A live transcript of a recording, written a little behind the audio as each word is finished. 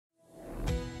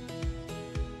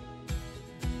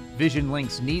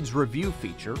VisionLink's Needs Review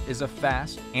feature is a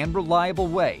fast and reliable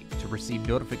way to receive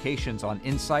notifications on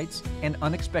insights and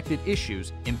unexpected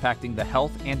issues impacting the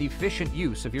health and efficient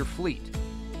use of your fleet.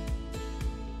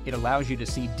 It allows you to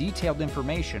see detailed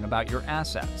information about your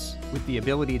assets with the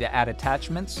ability to add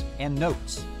attachments and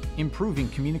notes, improving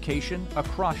communication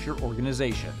across your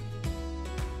organization.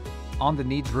 On the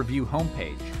Needs Review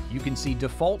homepage, you can see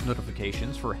default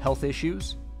notifications for health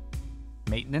issues,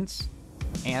 maintenance,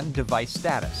 and device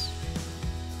status.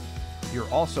 You're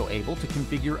also able to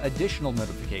configure additional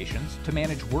notifications to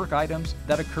manage work items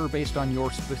that occur based on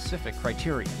your specific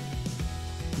criteria.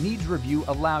 Needs Review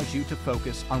allows you to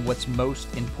focus on what's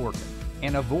most important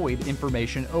and avoid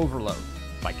information overload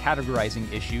by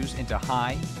categorizing issues into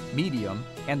high, medium,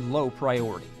 and low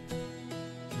priority.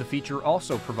 The feature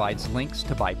also provides links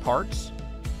to buy parts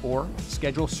or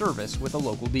schedule service with a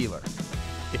local dealer.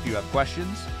 If you have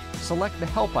questions, select the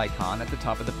Help icon at the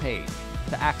top of the page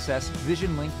to access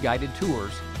VisionLink guided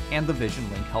tours and the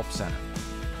VisionLink Help Center.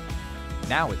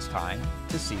 Now it's time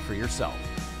to see for yourself.